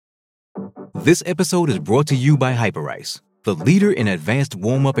This episode is brought to you by Hyperice, the leader in advanced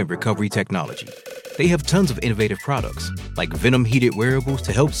warm-up and recovery technology. They have tons of innovative products, like Venom-heated wearables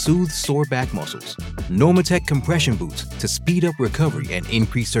to help soothe sore back muscles, Normatec compression boots to speed up recovery and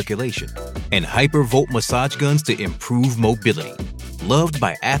increase circulation, and Hypervolt massage guns to improve mobility. Loved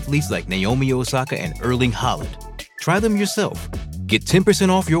by athletes like Naomi Osaka and Erling Haaland. Try them yourself. Get 10%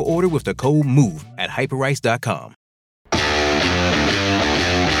 off your order with the code MOVE at Hyperice.com.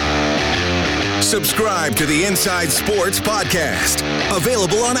 Subscribe to the Inside Sports Podcast.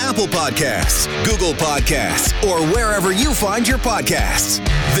 Available on Apple Podcasts, Google Podcasts, or wherever you find your podcasts.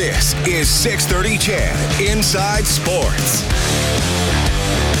 This is 630 CHED Inside Sports.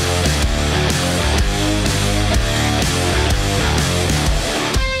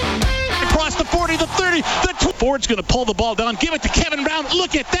 Across the 40, the 30, the Ford's going to pull the ball down, give it to Kevin Brown.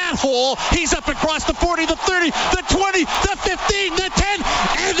 Look at that hole. He's up across the 40, the 30, the 20, the 15, the 10,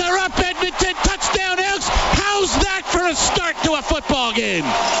 and they're up. Edmonton, touchdown Elks. How's that for a start to a football game?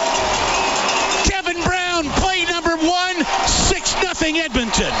 Kevin Brown, play number 1, 6-0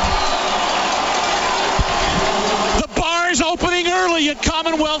 Edmonton. The bar's opening early at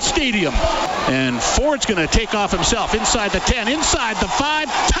Commonwealth Stadium. And Ford's going to take off himself inside the 10, inside the 5,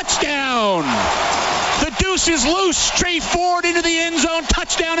 touchdown. The deuce is loose, straight forward into the end zone,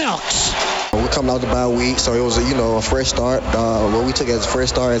 touchdown Elks. We're coming out the bye week, so it was a fresh start. What we took as a fresh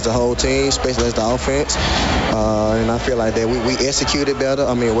start as a whole team, especially as the offense. And I feel like that we executed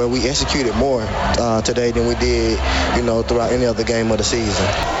better. We executed more today than we did, throughout any other game of the season.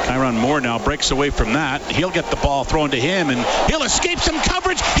 Kyron Moore now breaks away from that. He'll get the ball thrown to him, and he'll escape some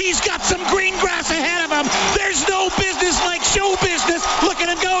coverage. He's got some green grass ahead of him. There's no business like show business. Look at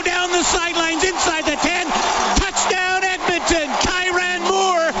him go down the sidelines inside the 10. Touchdown Edmonton. Kyron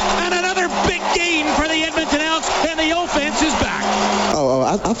Moore, and another big gain for the Edmonton Elks, and the offense is back.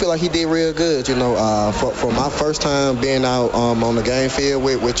 I feel like he did real good. For my first time being out on the game field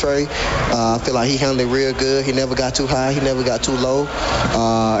with Trey, I feel like he handled it real good. He never got too high. He never got too low.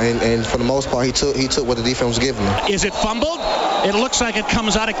 And for the most part, he took what the defense was giving him. Is it fumbled? It looks like it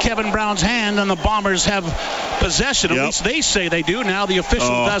comes out of Kevin Brown's hand, and the Bombers have possession. At least they say they do. Now the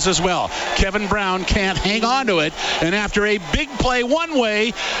official does as well. Kevin Brown can't hang on to it, and after a big play one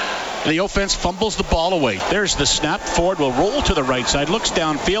way, the offense fumbles the ball away. There's the snap. Ford will roll to the right side, looks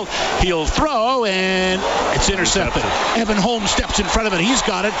downfield. He'll throw, and it's intercepted. Evan Holmes steps in front of it. He's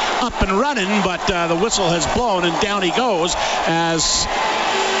got it up and running, but the whistle has blown, and down he goes as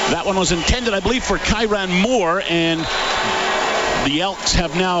that one was intended, I believe, for Kyron Moore, and the Elks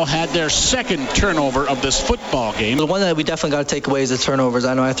have now had their second turnover of this football game. The one that we definitely got to take away is the turnovers.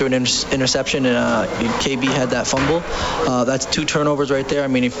 I know I threw an interception, and KB had that fumble. That's 2 turnovers right there.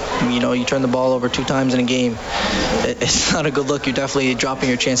 If you turn the ball over 2 times in a game, it's not a good look. You're definitely dropping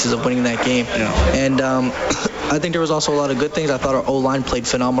your chances of winning that game. Yeah. And I think there was also a lot of good things. I thought our O-line played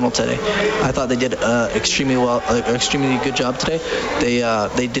phenomenal today. I thought they did extremely good job today.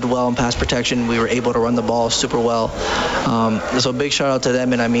 They did well in pass protection. We were able to run the ball super well. So big shout out to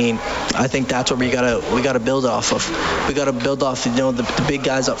them, and I think that's what we gotta build off of. We gotta build off the big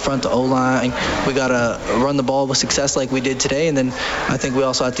guys up front, the O-line. We gotta run the ball with success like we did today, and then I think we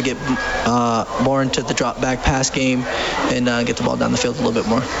also have to get more into the drop back pass game and get the ball down the field a little bit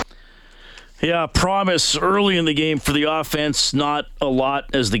more. Yeah, promise early in the game for the offense, not a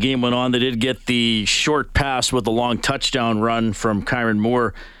lot as the game went on. They did get the short pass with the long touchdown run from Kyron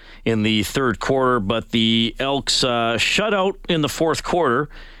Moore in the third quarter, but the Elks shut out in the fourth quarter,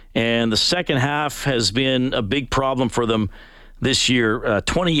 and the second half has been a big problem for them this year.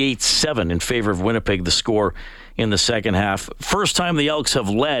 28-7 in favor of Winnipeg, the score in the second half. First time the Elks have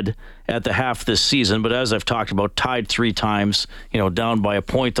led at the half this season, but as I've talked about, tied 3 times, down by a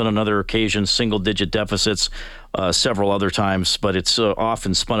point on another occasion, single-digit deficits several other times, but it's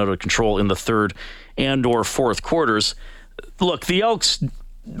often spun out of control in the third and or fourth quarters. Look, the Elks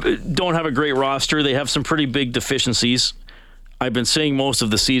don't have a great roster. They have some pretty big deficiencies. I've been saying most of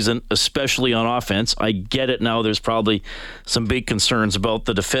the season, especially on offense. I get it now. There's probably some big concerns about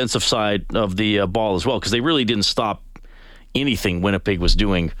the defensive side of the ball as well, because they really didn't stop anything Winnipeg was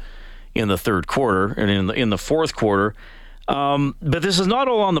doing in the third quarter and in the fourth quarter. But this is not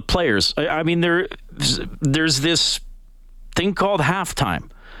all on the players. There's this thing called halftime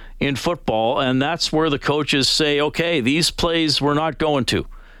in football, and that's where the coaches say, okay, these plays we're not going to.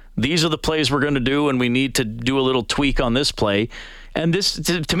 These are the plays we're going to do, and we need to do a little tweak on this play. And this,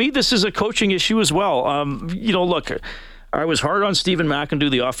 to me, this is a coaching issue as well. Look, I was hard on Stephen McIndoe,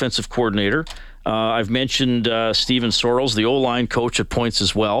 the offensive coordinator. I've mentioned Steven Sorrells, the O-line coach at points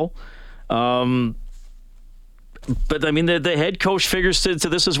as well. But I mean, the head coach figures into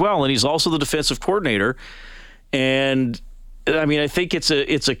this as well, and he's also the defensive coordinator. And I mean, I think it's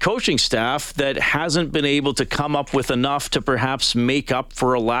a coaching staff that hasn't been able to come up with enough to perhaps make up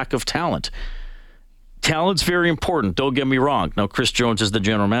for a lack of talent. Talent's very important, don't get me wrong. Now, Chris Jones is the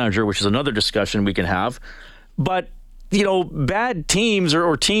general manager, which is another discussion we can have. But, you know, bad teams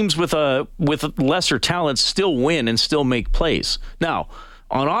or teams with lesser talent still win and still make plays. Now,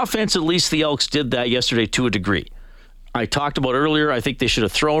 on offense, at least the Elks did that yesterday to a degree. I talked about earlier, I think they should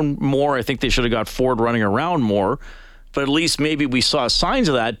have thrown more. I think they should have got Ford running around more. But at least maybe we saw signs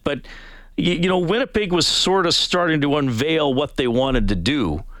of that. But, you know, Winnipeg was sort of starting to unveil what they wanted to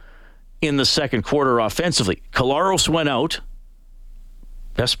do in the second quarter offensively. Koularos went out.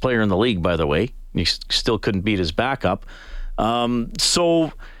 Best player in the league, by the way. He still couldn't beat his backup.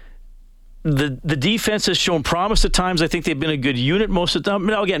 So the defense has shown promise at times. I think they've been a good unit most of the time.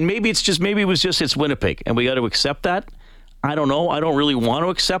 Now, again, maybe it's Winnipeg, and we got to accept that. I don't know. I don't really want to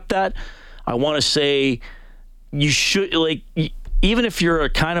accept that. I want to say you should, like, even if you're a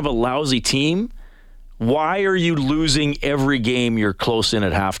kind of a lousy team, why are you losing every game you're close in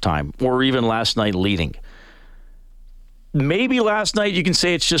at halftime, or even last night leading? Maybe last night you can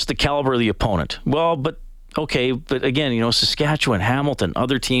say it's just the caliber of the opponent. Well, but again, you know, Saskatchewan, Hamilton,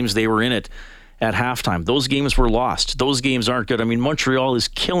 other teams, they were in it at halftime. Those games were lost. Those games aren't good. I mean, Montreal is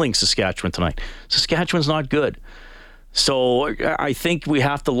killing Saskatchewan tonight. Saskatchewan's not good. So I think we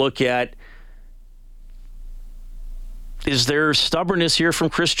have to look at, is there stubbornness here from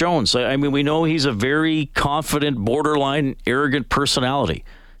Chris Jones? I mean, we know he's a very confident, borderline, arrogant personality.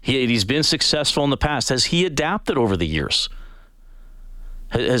 He's been successful in the past. Has he adapted over the years?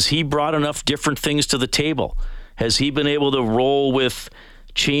 Has he brought enough different things to the table? Has he been able to roll with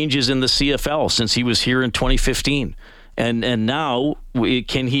changes in the CFL since he was here in 2015? And now,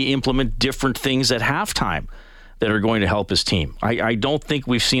 can he implement different things at halftime that are going to help his team? I don't think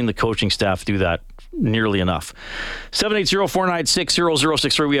we've seen the coaching staff do that nearly enough.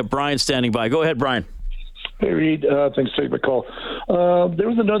 780-496-0063. We have Brian standing by. Go ahead, Brian. Hey, Reed. Thanks for taking my call. There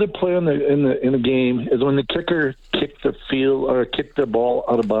was another play in the game is when the kicker kicked the ball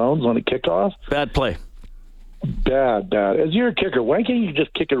out of bounds on a kickoff. Bad play. Bad. As you're a kicker, why can't you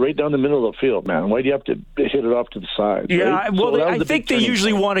just kick it right down the middle of the field, man? Why do you have to hit it off to the side? Yeah, right? well, I think they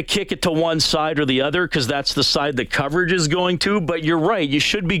usually want to kick it to one side or the other because that's the side the coverage is going to. But you're right. You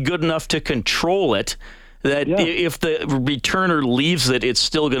should be good enough to control it that if the returner leaves it, it's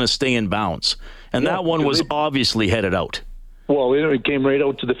still going to stay in bounds. And that one was obviously headed out. Well, it came right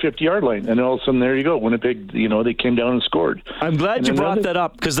out to the 50-yard line, and all of a sudden, there you go. Winnipeg, they came down and scored. I'm glad you brought that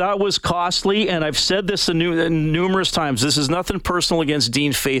up, because that was costly, and I've said this numerous times. This is nothing personal against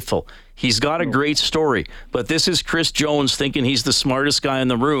Dean Faithful. He's got a great story, but this is Chris Jones thinking he's the smartest guy in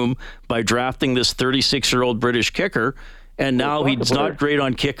the room by drafting this 36-year-old British kicker, and now he's not great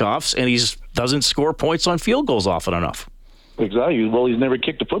on kickoffs, and he doesn't score points on field goals often enough. Exactly. Well, he's never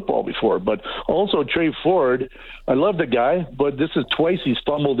kicked a football before. But also Trey Ford, I love the guy, but this is twice he's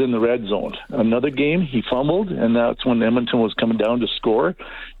fumbled in the red zone. Another game he fumbled, and that's when Edmonton was coming down to score.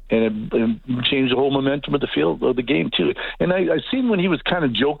 And it changed the whole momentum of the field of the game too. And I seen when he was kind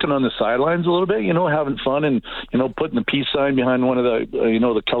of joking on the sidelines a little bit, having fun and putting the peace sign behind one of the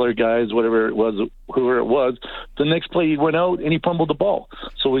the color guys, whoever it was. The next play he went out and he fumbled the ball.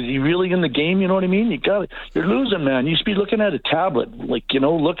 So is he really in the game? You know what I mean? You're losing, man. You should be looking at a tablet, looking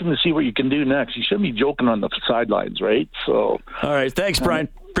to see what you can do next. You shouldn't be joking on the sidelines, right? So. All right, thanks, Brian.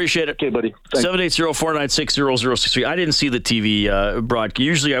 Appreciate it. Okay, buddy. 780-496-0063. I didn't see the TV broadcast.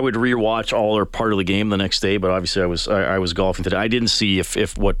 Usually I would rewatch all or part of the game the next day, but obviously I was golfing today. I didn't see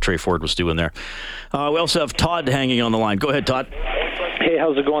if what Trey Ford was doing there. We also have Todd hanging on the line. Go ahead, Todd. Hey,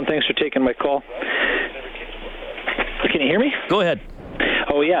 how's it going? Thanks for taking my call. Can you hear me? Go ahead.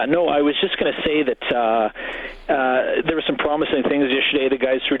 Oh, yeah. No, I was just going to say that there were some promising things yesterday. The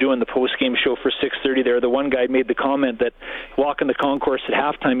guys who were doing the post-game show for 6:30 there, the one guy made the comment that walking the concourse at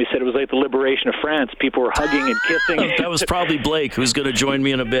halftime, he said it was like the liberation of France. People were hugging and kissing. That was probably Blake, who's going to join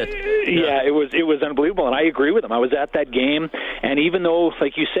me in a bit. Yeah, it was unbelievable, and I agree with him. I was at that game, and even though,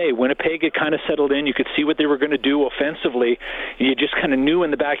 like you say, Winnipeg had kind of settled in, you could see what they were going to do offensively, and you just kind of knew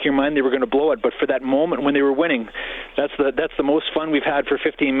in the back of your mind they were going to blow it. But for that moment when they were winning, that's the most fun we've had for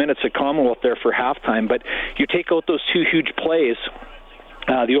 15 minutes at Commonwealth there for halftime. But you take out those two huge plays,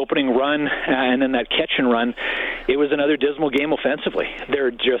 the opening run and then that catch and run, it was another dismal game offensively.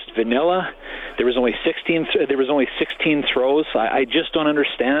 They're just vanilla. There was only 16 throws. I just don't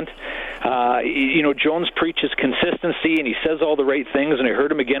understand. Jones preaches consistency and he says all the right things, and I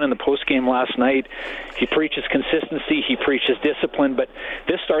heard him again in the postgame last night. He preaches consistency, he preaches discipline, but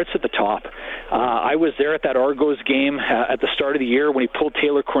this starts at the top. I was there at that Argos game at the start of the year when he pulled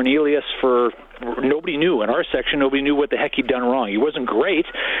Taylor Cornelius for nobody knew. In our section, nobody knew what the heck he'd done wrong. He wasn't great,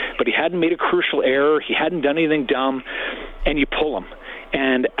 but he hadn't made a crucial error. He hadn't done anything dumb, and you pull him.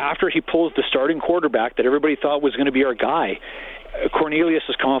 And after he pulls the starting quarterback that everybody thought was going to be our guy, Cornelius'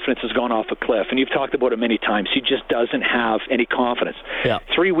 confidence has gone off a cliff, and you've talked about it many times. He just doesn't have any confidence. Yeah.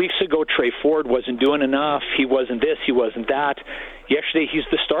 3 weeks ago, Trey Ford wasn't doing enough. He wasn't this, he wasn't that. Yesterday, he's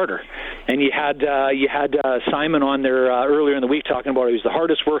the starter. And you had Simon on there earlier in the week talking about he's the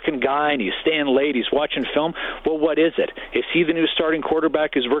hardest working guy and he's staying late, he's watching film. Well, what is it? Is he the new starting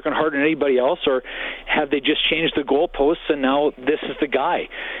quarterback who's working harder than anybody else, or have they just changed the goalposts and now this is the guy?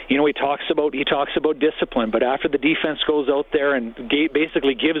 He talks about discipline, but after the defense goes out there and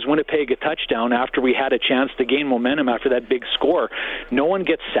basically gives Winnipeg a touchdown after we had a chance to gain momentum after that big score, no one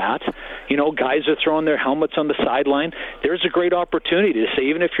gets sat. Guys are throwing their helmets on the sideline. There's a great opportunity to say,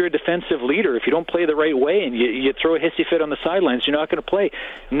 even if you're a defensive leader, if you don't play the right way and you throw a hissy fit on the sidelines, you're not going to play.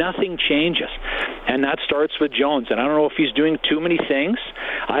 Nothing changes. And that starts with Jones. And I don't know if he's doing too many things.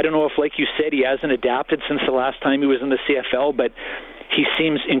 I don't know if, like you said, he hasn't adapted since the last time he was in the CFL, but he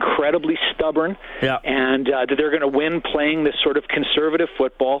seems incredibly stubborn, and that they're going to win playing this sort of conservative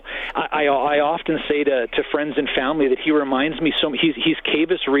football. I often say to friends and family that he reminds me he's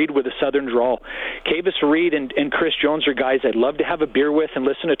Cavis Reed with a southern drawl. Cavis Reed and Chris Jones are guys I'd love to have a beer with and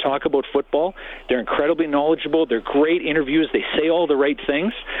listen to talk about football. They're incredibly knowledgeable. They're great interviews. They say all the right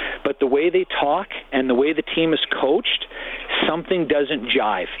things, but the way they talk and the way the team is coached, something doesn't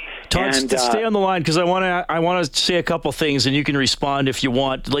jive. Todd, stay on the line because I want to say a couple things, and you can respond if you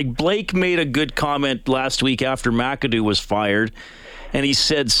want. Like, Blake made a good comment last week after McAdoo was fired, and he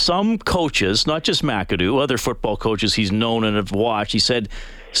said some coaches, not just McAdoo, other football coaches he's known and have watched, he said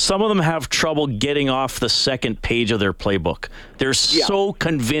some of them have trouble getting off the second page of their playbook. They're so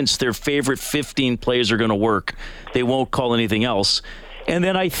convinced their favorite 15 plays are going to work, they won't call anything else. And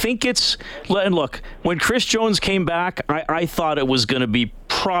then I think and look, when Chris Jones came back, I thought it was going to be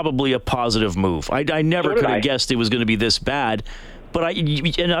probably a positive move. I never could have guessed it was going to be this bad. But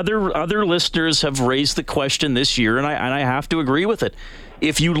other listeners have raised the question this year, and I have to agree with it.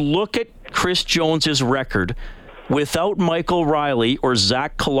 If you look at Chris Jones's record without Michael Riley or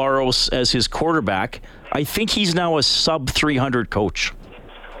Zach Collaros as his quarterback, I think he's now a sub-300 coach.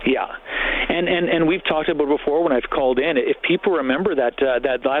 Yeah. And we've talked about it before when I've called in. If people remember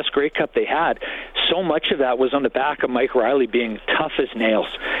that last Grey Cup they had, so much of that was on the back of Mike Riley being tough as nails.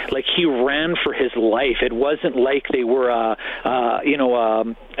 Like, he ran for his life. It wasn't like they were a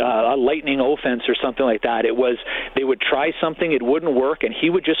lightning offense or something like that. It was they would try something, it wouldn't work, and he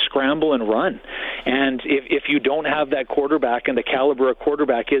would just scramble and run. And if you don't have that quarterback and the caliber of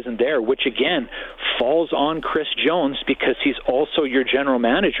quarterback isn't there, which again falls on Chris Jones because he's also your general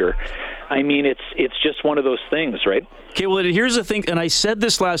manager, I mean, it's just one of those things, right? Okay, well, here's the thing, and I said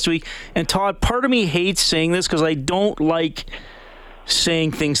this last week, and Todd, part of me hates saying this because I don't like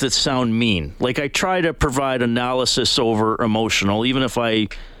saying things that sound mean. Like, I try to provide analysis over emotional, even if I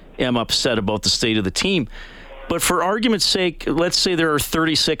am upset about the state of the team. But for argument's sake, let's say there are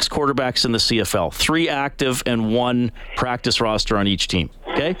 36 quarterbacks in the CFL, 3 active and 1 practice roster on each team,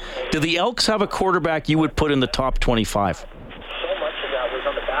 okay? Do the Elks have a quarterback you would put in the top 25?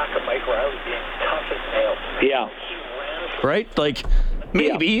 Yeah. Right? Like,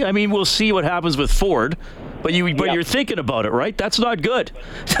 maybe. Yeah. I mean, we'll see what happens with Ford. But you're thinking about it, right? That's not good.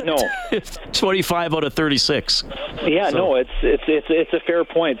 No. 25 out of 36. Yeah, so. No, it's a fair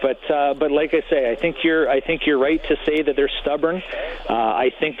point, but like I say, I think you're right to say that they're stubborn.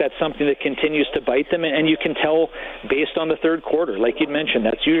 I think that's something that continues to bite them, and you can tell based on the third quarter, like you'd mentioned.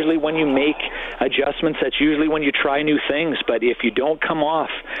 That's usually when you make adjustments. That's usually when you try new things. But if you don't come off,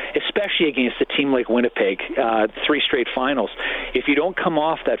 especially against a team like Winnipeg, 3 straight finals, if you don't come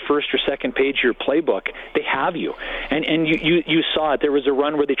off that first or second page of your playbook, they have you, and you saw it. There was a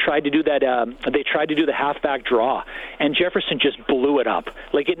run where they tried to do that. They tried to do the halfback draw, and Jefferson just blew it up.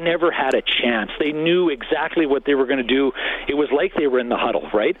 Like, it never had a chance. They knew exactly what they were going to do. It was like they were in the huddle,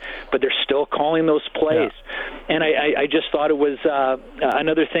 right? But they're still calling those plays. Yeah. And I just thought it was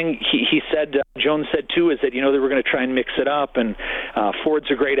another thing he said Jones said too is that, they were going to try and mix it up, and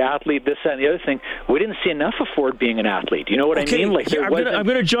Ford's a great athlete, this, that, and the other thing. We didn't see enough of Ford being an athlete. You know what I mean? Like, I'm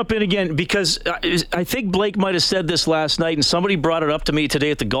going to jump in again because I think Blake might have said this last night, and somebody brought it up to me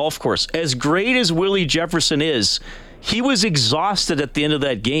today at the golf course. As great as Willie Jefferson is, he was exhausted at the end of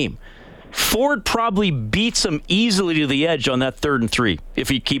that game. Ford probably beats him easily to the edge on that 3rd and 3 if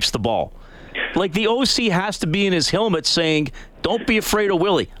he keeps the ball. Like, the OC has to be in his helmet saying, don't be afraid of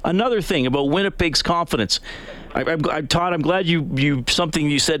Willie. Another thing about Winnipeg's confidence. Todd, I'm glad you something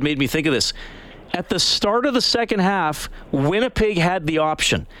you said made me think of this. At the start of the second half, Winnipeg had the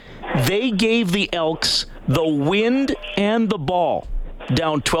option. They gave the Elks the wind and the ball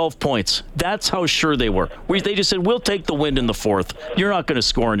down 12 points. That's how sure they were. They just said, we'll take the wind in the 4th. You're not going to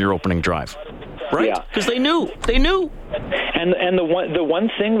score in your opening drive. Right? Yeah. Because they knew. And the one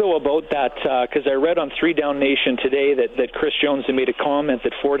thing though about that, because I read on 3 Down Nation today that Chris Jones had made a comment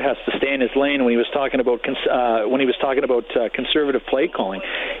that Ford has to stay in his lane when he was talking about conservative play calling.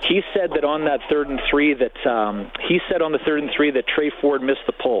 He said that on that 3rd and 3 that Trey Ford missed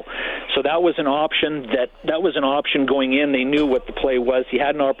the pull. So that was an option. That was an option going in. They knew what the play was. He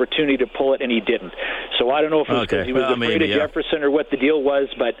had an opportunity to pull it and he didn't. So I don't know if it was because he was afraid of Jefferson or what the deal was,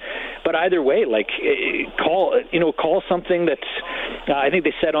 but either way, like call something that I think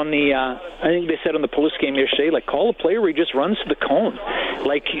they said on the post game yesterday, like call a player where he just runs to the cone.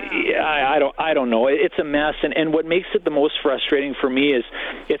 Like I don't know. It's a mess, and what makes it the most frustrating for me is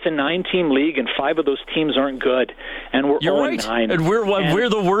it's a 9-team league and 5 of those teams aren't good, and we're 0-9. And we're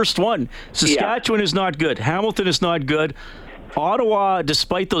the worst one. Saskatchewan is not good. Hamilton is not good. Ottawa,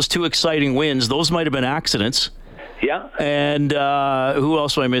 despite those 2 exciting wins, those might have been accidents. Yeah. And who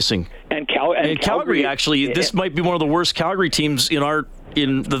else am I missing? And Calgary, actually. This might be one of the worst Calgary teams in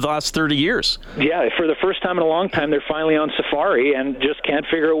the last 30 years. Yeah, for the first time in a long time, they're finally on safari and just can't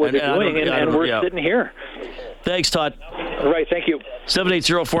figure out what they're doing, and we're sitting here. Thanks, Todd. All right, thank you.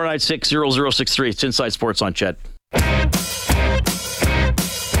 780-496-0063. It's Inside Sports on CHED.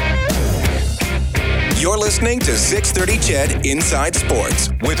 You're listening to 630 CHED Inside Sports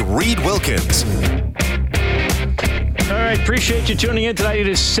with Reed Wilkins. All right, appreciate you tuning in tonight. It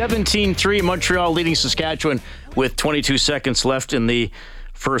is 17-3, Montreal leading Saskatchewan with 22 seconds left in the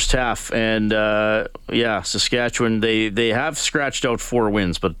first half. And, Saskatchewan, they have scratched out 4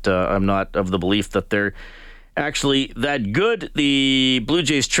 wins, but I'm not of the belief that they're actually that good. The Blue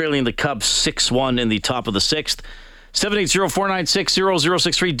Jays trailing the Cubs 6-1 in the top of the 6th.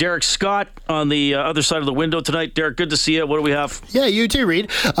 780-496-0063. Derek Scott on the other side of the window tonight. Derek, good to see you. What do we have? Yeah, you too,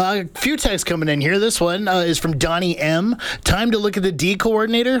 Reed. A few texts coming in here. This one is from Donnie M. Time to look at the D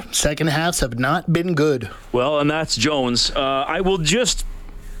coordinator. Second halves have not been good. Well, and that's Jones. I will just...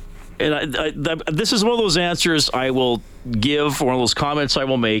 And this is one of those answers I will give, one of those comments I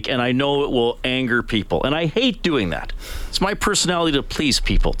will make, and I know it will anger people. And I hate doing that. It's my personality to please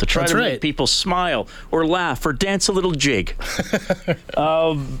people, to try make people smile or laugh or dance a little jig.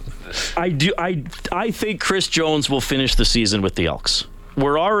 I think Chris Jones will finish the season with the Elks.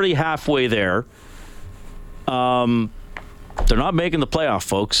 We're already halfway there. They're not making the playoff,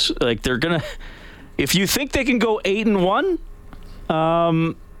 folks. Like, they're gonna. If you think they can go 8-1,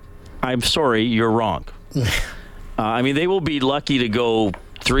 I'm sorry, you're wrong. They will be lucky to go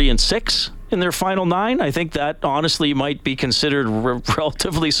 3-6 in their final 9. I think that honestly might be considered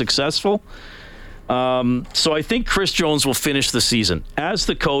relatively successful. So I think Chris Jones will finish the season as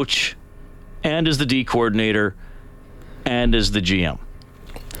the coach and as the D coordinator and as the GM.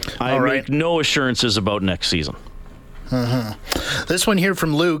 I make no assurances about next season. Mm-hmm. This one here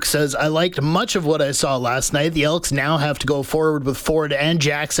from Luke says, I liked much of what I saw last night. The Elks now have to go forward with Ford and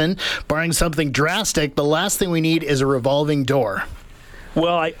Jackson. Barring something drastic, the last thing we need is a revolving door.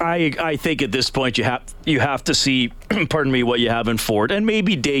 Well, I think at this point you have to see, pardon me, what you have in Ford, and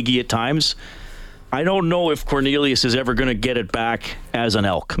maybe Daigie at times. I don't know if Cornelius is ever going to get it back as an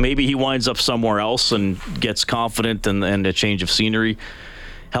Elk. Maybe he winds up somewhere else and gets confident, and a change of scenery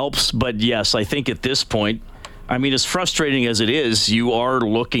helps. But yes, I think at this point, as frustrating as it is, you are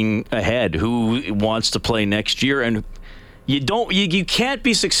looking ahead. Who wants to play next year? And you can't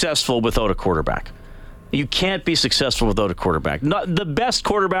be successful without a quarterback. You can't be successful without a quarterback. Not the best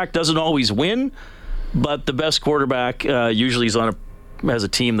quarterback doesn't always win, but the best quarterback usually has a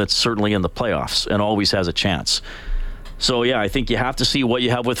team that's certainly in the playoffs and always has a chance. So, yeah, I think you have to see what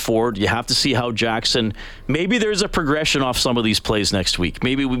you have with Ford. You have to see how Jackson... Maybe there's a progression off some of these plays next week.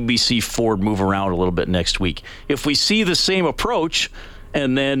 Maybe we see Ford move around a little bit next week. If we see the same approach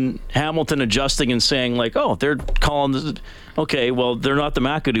and then Hamilton adjusting and saying, like, oh, they're calling this... Okay, well, they're not the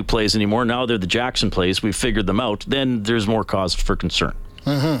McAdoo plays anymore. Now they're the Jackson plays. We've figured them out. Then there's more cause for concern.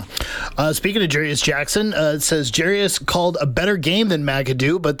 Speaking of Jarius Jackson, it says Jarius called a better game than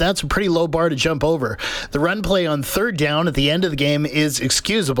McAdoo, but that's a pretty low bar to jump over. The run play on third down at the end of the game is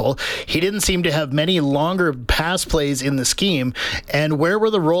excusable. He didn't seem to have many longer pass plays in the scheme. And where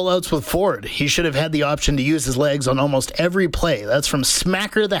were the rollouts with Ford? He should have had the option to use his legs on almost every play. That's from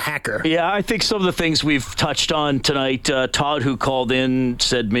Smacker the Hacker. Yeah, I think some of the things we've touched on tonight, Todd, who called in,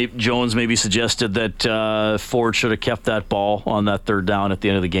 said Jones maybe suggested that Ford should have kept that ball on that third down at the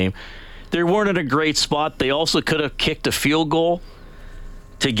end of the game. They weren't in a great spot. They also could have kicked a field goal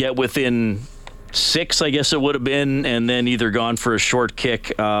to get within 6, I guess it would have been, and then either gone for a short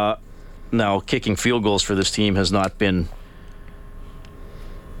kick. Now, kicking field goals for this team has not been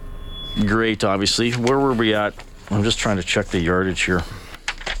great, obviously. Where were we at? I'm just trying to check the yardage here.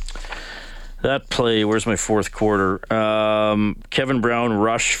 That play, where's my fourth quarter? Kevin Brown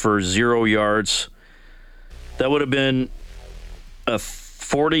rushed for 0 yards. That would have been a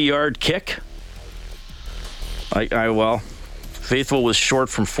 40-yard kick. Well, Faithful was short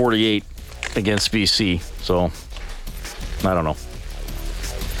from 48 against BC, so I don't know.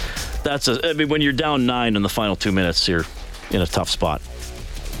 I mean, when you're down 9 in the final 2 minutes, you're in a tough spot.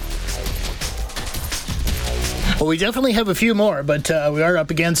 Well, we definitely have a few more, but we are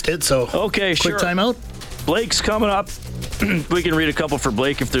up against it, so okay, quick sure. timeout. Blake's coming up. We can read a couple for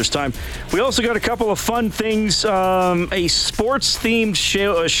Blake if there's time. We also got a couple of fun things. A sports-themed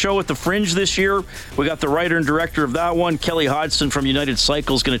show at the Fringe this year. We got the writer and director of that one, Kelly Hodgson from United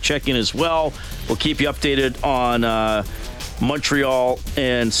Cycle, is going to check in as well. We'll keep you updated on Montreal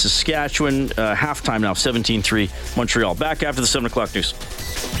and Saskatchewan. Halftime now, 17-3 Montreal. Back after the 7 o'clock news.